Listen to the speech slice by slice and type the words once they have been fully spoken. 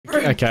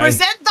Okay.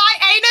 Present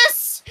thy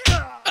anus!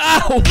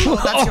 Ow!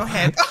 Oh, that's your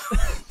head.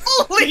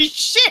 Holy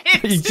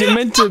shit! You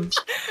meant to...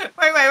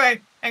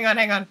 Wait. Hang on.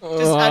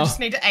 I just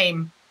need to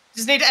aim.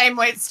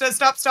 Wait,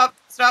 stop.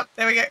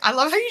 There we go. I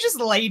love how you just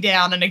lay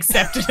down and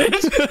accepted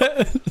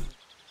it.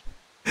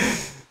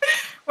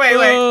 Wait.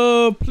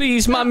 Oh,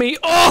 please, mommy.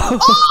 Oh!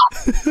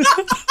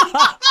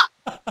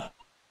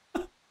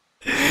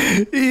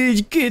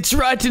 It gets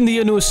right in the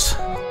anus.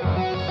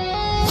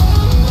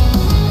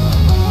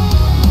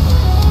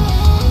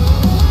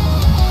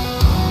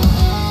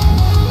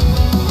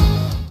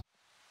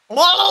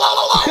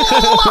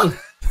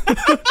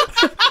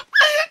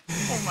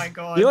 Oh my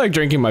god. You like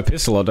drinking my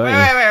piss a lot, don't you?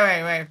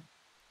 Wait.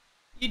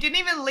 You didn't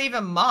even leave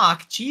a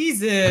mark.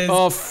 Jesus.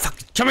 Oh, fuck.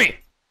 Come here.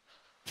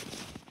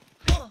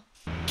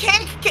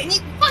 Can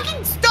you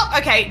fucking stop?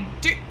 Okay,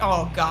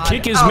 oh god.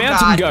 Kick his oh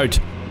mountain god. goat.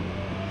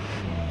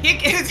 Kick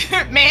his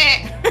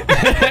man.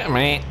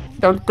 Man.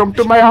 Don't come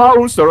to my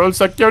house or I'll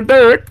suck your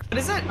dick. What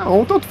is it?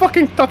 Oh, don't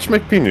fucking touch my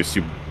penis,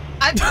 you...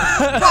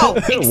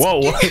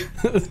 Whoa.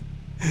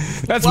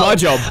 That's my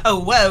job. Oh,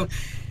 whoa.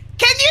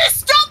 Can you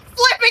stop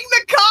flipping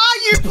the car,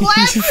 you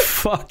pleb?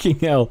 Fucking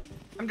hell.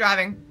 I'm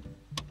driving.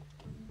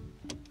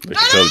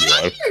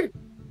 I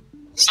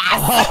Yes!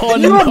 Oh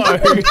no.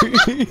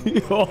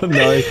 Oh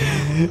no.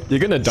 You're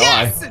gonna die.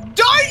 Yes!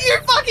 Don't you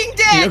fucking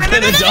dare! You're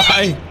gonna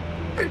die.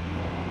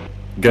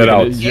 Get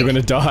out. You're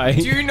gonna die.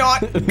 Do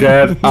not.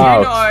 Get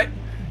out.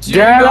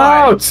 Get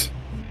out!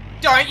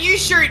 Don't you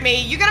shoot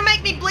me. You're gonna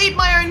make me bleed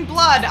my own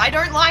blood. I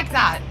don't like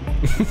that.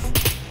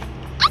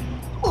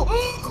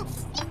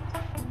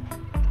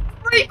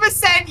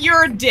 3%,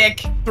 you're a dick.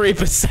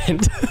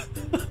 3%.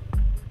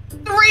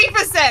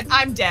 3%,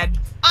 I'm dead.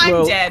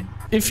 I'm dead.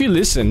 If you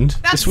listened,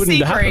 That's this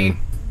wouldn't happen.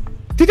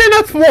 Did I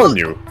not warn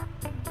you?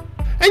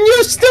 And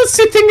you're still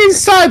sitting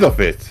inside of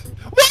it.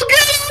 Well,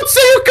 get out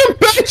so you can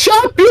patch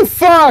up, you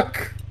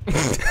fuck!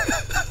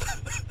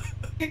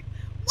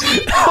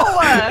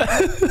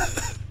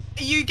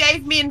 You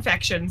gave me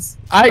infections.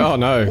 Oh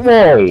no.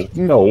 Whoa,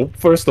 no.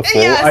 First of all,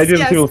 Yes, I didn't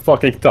yes. even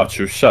fucking touch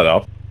you. Shut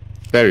up.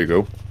 There you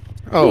go.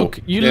 Oh, Look,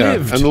 you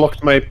lived.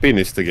 Unlocked my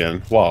penis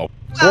again. Wow.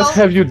 Well, what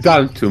have you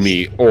done to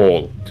me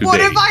all today? What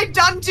have I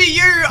done to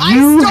you? You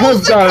I stole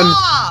have the done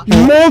car!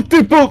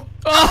 multiple...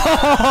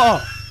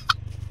 Oh!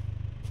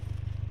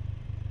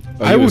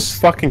 I would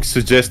fucking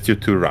suggest you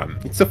to run.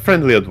 It's a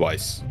friendly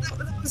advice.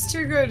 That was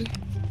too good.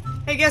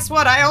 Hey, guess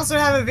what? I also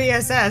have a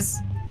VSS.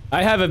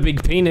 I have a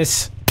big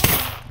penis.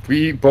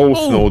 We both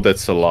know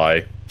that's a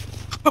lie.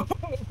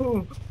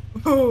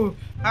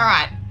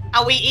 Alright.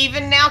 Are we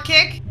even now,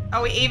 Kick?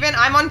 Are we even?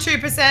 I'm on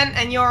 2%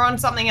 and you're on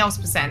something else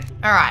percent.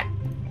 Alright.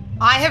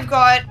 I have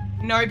got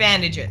no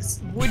bandages.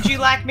 Would you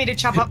like me to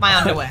chop up my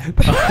underwear?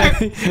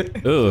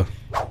 Ugh.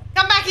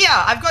 Come back here.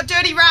 I've got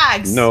dirty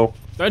rags. No.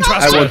 Don't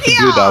trust I her. want to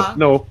bleed out.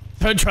 No.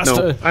 Don't trust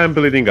No. her. I am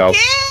bleeding out.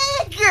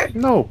 Kick!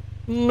 No.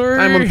 No.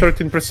 I'm on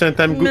 13%.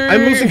 I'm good. No.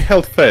 I'm losing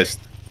health fast.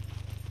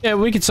 Yeah,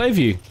 we could save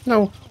you.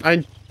 No.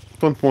 I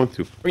don't want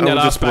to. Bring that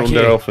I'll ass just back run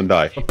there here. off and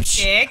die.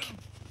 Kick.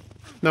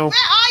 No. Where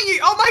are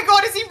you? Oh my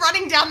god, is he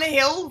running down the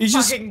hill? He's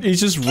Fucking-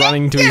 just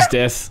running to his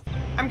death.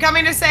 I'm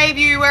coming to save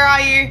you. Where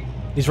are you?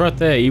 He's right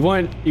there. He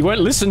won't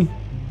listen.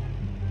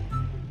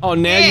 Oh,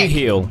 now you Kick.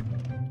 heal.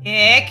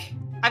 Kick.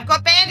 I've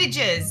got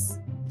bandages.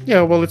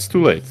 Yeah, well, it's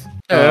too late.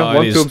 Oh,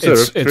 want it to is.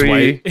 observe.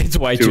 It's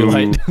way too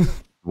late.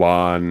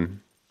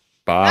 1.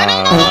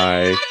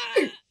 Bye.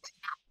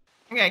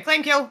 Okay,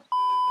 claim kill.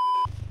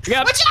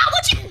 Yep. Watch out!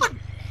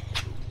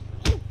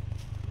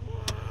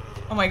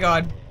 Oh my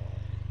god.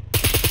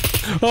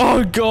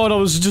 Oh god, I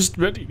was just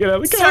ready to get out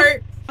of the So, car.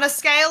 on a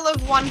scale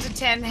of 1 to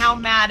 10, how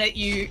mad at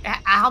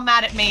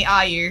me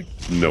are you?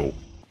 No.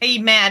 Hey,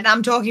 man,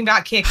 I'm talking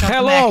about Kick. not the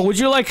Hello, would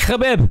you like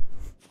kebab?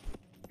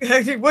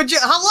 mech. Would you?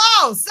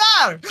 Hello,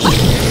 sir.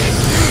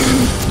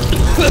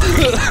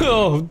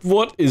 Oh,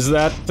 what is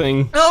that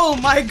thing? Oh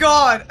my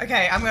god.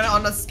 Okay, I'm gonna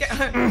on the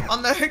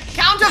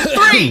count of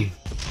 3.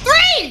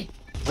 3.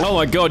 Oh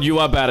my god, you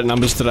are bad at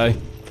numbers today.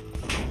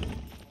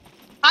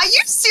 Are you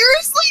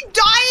seriously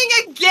dying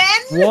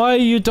again? Why are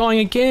you dying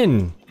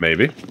again?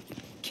 Maybe.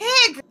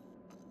 Kick.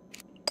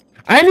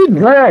 I need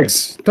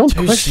rags. Don't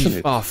question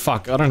it. Oh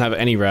fuck, I don't have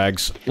any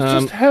rags. It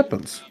just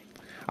happens.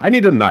 I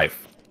need a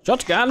knife.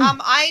 Shotgun.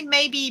 I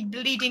may be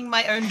bleeding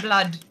my own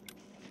blood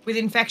with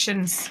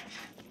infections.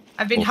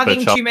 I've been We'll hugging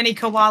fetch up. too many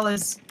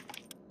koalas.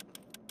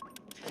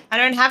 I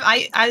don't have.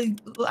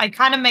 I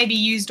kind of maybe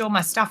used all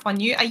my stuff on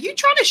you. Are you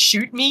trying to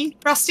shoot me,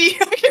 Rusty?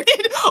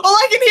 All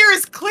I can hear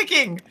is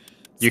clicking.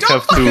 You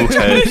Stop have two fucking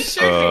trying to heads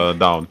shoot me.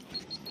 down.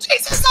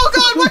 Jesus, oh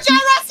god, watch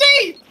out,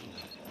 Rusty!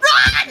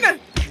 Run!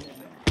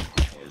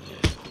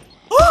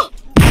 Oh!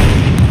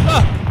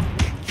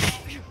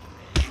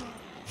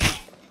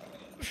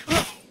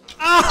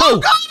 Oh!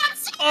 God, I'm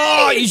sorry!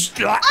 Oh,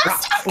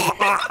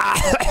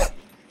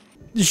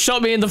 you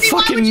shot me in the Why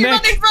would fucking you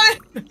neck. run in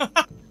front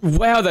of-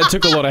 Wow, that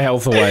took a lot of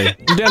health away.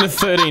 I'm down to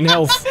 13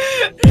 health.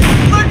 Look,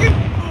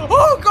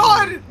 oh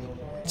god!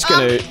 It's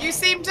gonna. You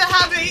seem to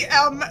have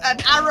an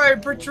arrow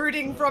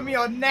protruding from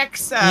your neck,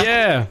 sir.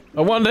 Yeah,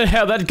 I wonder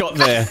how that got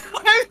there.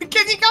 I'm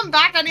come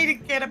back. I need to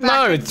get it back.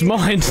 No, it's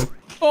mine.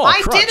 Oh,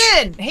 I crutch.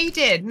 didn't. He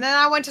did. And then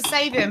I went to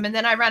save him, and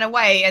then I ran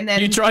away, and then...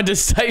 You tried to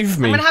save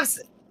me. I'm gonna have...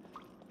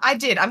 I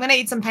did. I'm gonna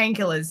eat some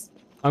painkillers.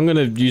 I'm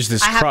gonna use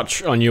this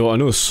crutch on your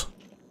anus.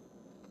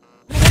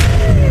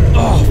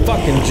 Oh,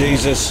 fucking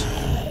Jesus.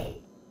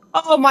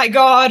 Oh my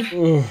god.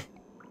 Ugh.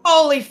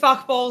 Holy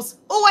fuck balls.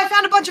 Oh, I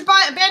found a bunch of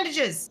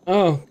bandages.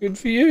 Oh, good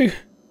for you.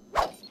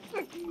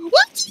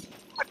 What?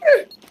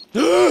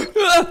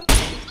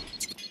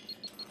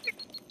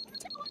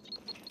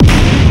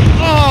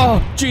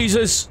 Oh,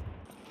 Jesus.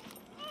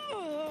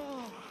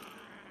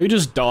 Who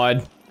just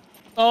died?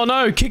 Oh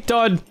no, Kick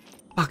died.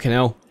 Fucking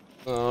hell.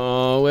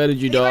 Oh, where did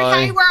you die?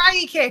 Okay, where are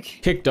you, Kick?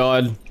 Kick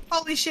died.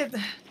 Holy shit.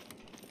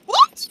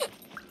 What?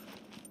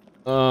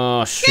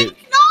 Oh, shit.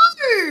 Kick, no!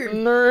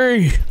 No.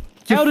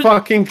 You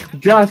fucking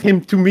got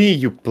him to me,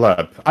 you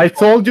pleb. I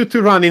told you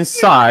to run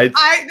inside.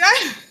 I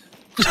know.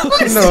 How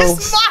is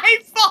this my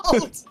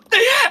fault?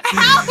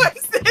 How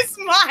is this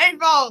my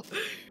fault?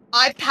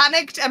 I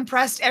panicked and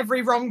pressed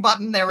every wrong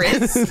button there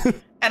is.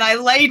 And I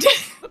laid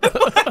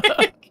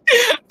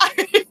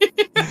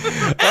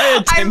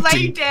I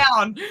laid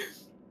down.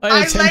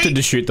 I attempted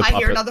to shoot the puppet. I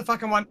hear another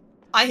fucking one.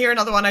 I hear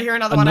another one. I hear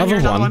another one. I hear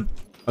another one.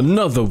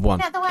 Another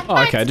one.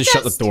 Oh, okay, I just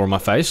shut the door in my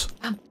face.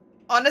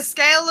 On a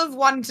scale of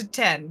 1 to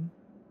 10,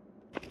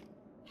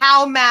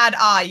 how mad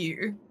are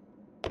you?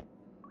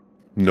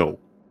 No.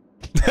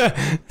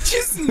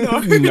 Just no.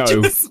 No.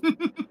 Just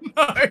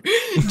no.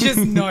 Just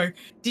no.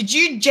 Did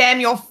you jam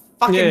your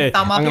fucking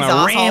thumb up his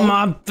asshole? Ram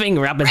my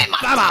finger up his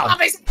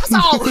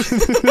asshole.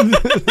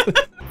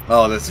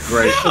 Oh, that's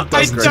great. I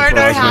don't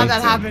know how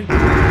that happened.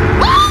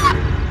 Ah!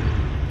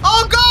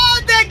 Oh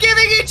god, they're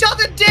giving each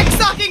other dick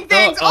sucking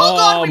things. Oh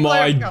god, oh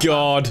my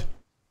god.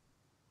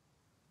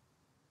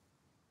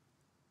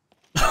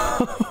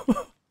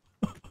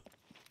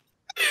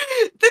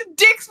 The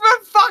dicks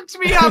were fucked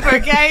me up,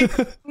 okay?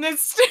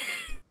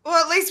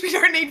 Well, at least we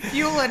don't need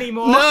fuel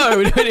anymore. No,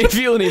 we don't need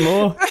fuel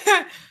anymore.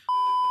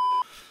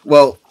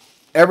 Well,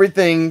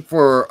 everything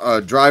for a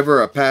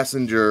driver, a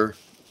passenger,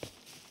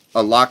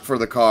 a lock for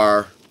the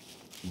car,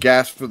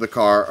 gas for the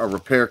car, a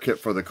repair kit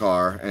for the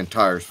car, and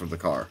tires for the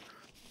car.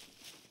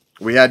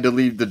 We had to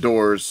leave the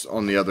doors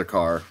on the other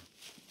car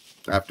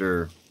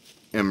after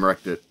M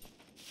wrecked it.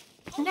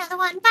 Another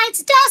one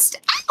bites dust.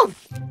 Ow!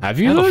 Have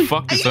you? How the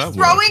fuck Are does you that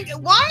throwing?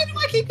 work? Why do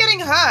I keep getting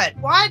hurt?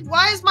 Why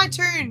is my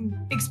toon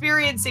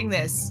experiencing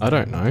this? I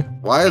don't know.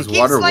 Why is It keeps,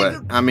 water like-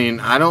 wet? I mean,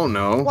 I don't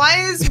know. Why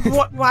is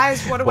water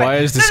Why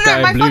wet? is the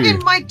sky my blue?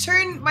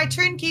 fucking my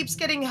toon keeps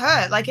getting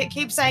hurt. Like it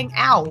keeps saying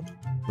ow.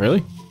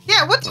 Really?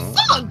 Yeah, what the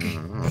fuck?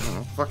 I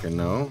don't fucking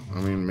know. I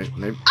mean,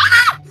 maybe.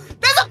 Ah!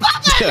 There's a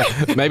puppet! Yeah,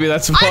 maybe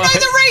that's why. I know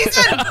the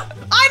reason!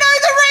 I know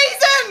the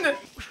reason!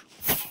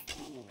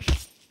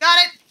 Got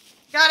it.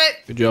 Got it.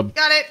 Good job.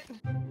 Got it.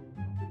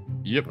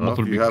 Yep, Well,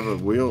 if you have a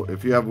wheel,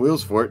 if you have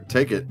wheels for it,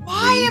 take it.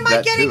 Why We am need I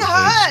that getting too.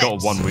 hurt? It's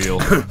got one wheel.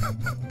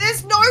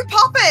 There's no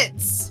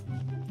puppets.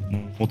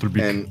 And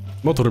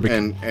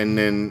Motorbike. and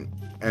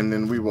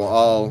then we will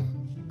all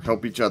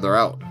help each other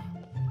out.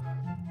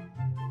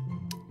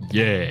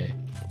 Yeah.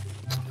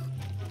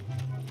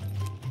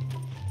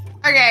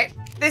 Okay,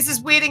 this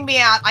is weirding me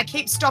out. I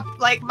keep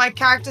like my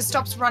character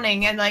stops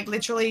running and like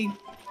literally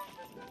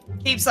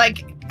keeps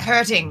like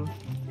hurting.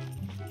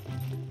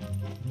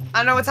 I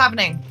don't know what's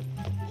happening.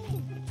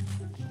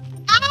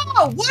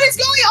 Ow! What is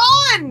going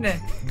on?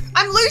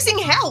 I'm losing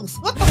health.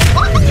 What the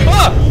fuck?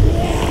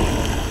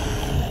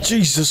 Ah!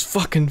 Jesus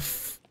fucking.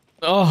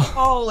 Oh.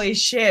 Holy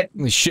shit.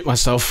 Let me shit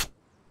myself.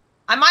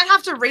 I might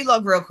have to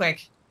relog real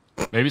quick.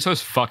 Maybe it's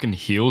those fucking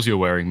heels you're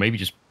wearing. Maybe you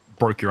just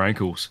broke your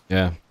ankles.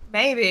 Yeah.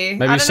 Maybe.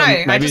 Maybe I don't know.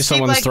 I maybe just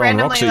someone's keep, like, throwing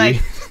rocks at you.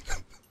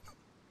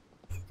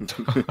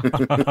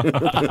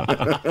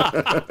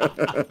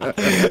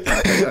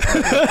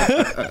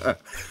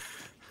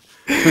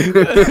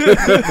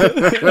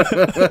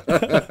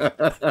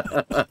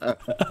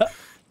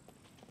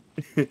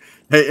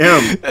 Hey,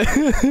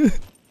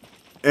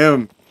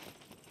 M.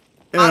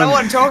 I don't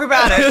want to talk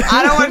about it.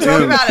 I don't want to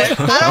talk about it.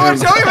 I don't want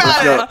to talk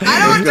about it. I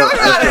don't want to talk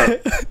about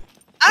it.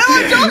 I don't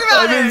want to talk about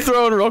I've been it.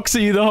 throwing rocks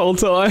at you the whole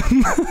time.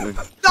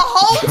 The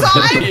whole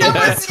time? That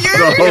was you?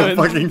 The whole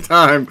fucking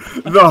time.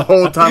 The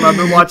whole time. I've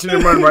been watching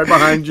him run right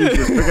behind you,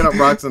 just picking up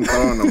rocks and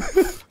throwing them.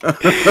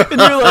 And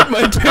you're like,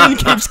 my turn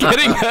keeps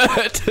getting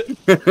hurt.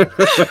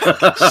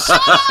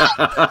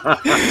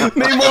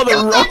 Meanwhile, the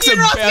rocks are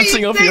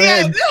bouncing off your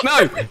head.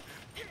 No!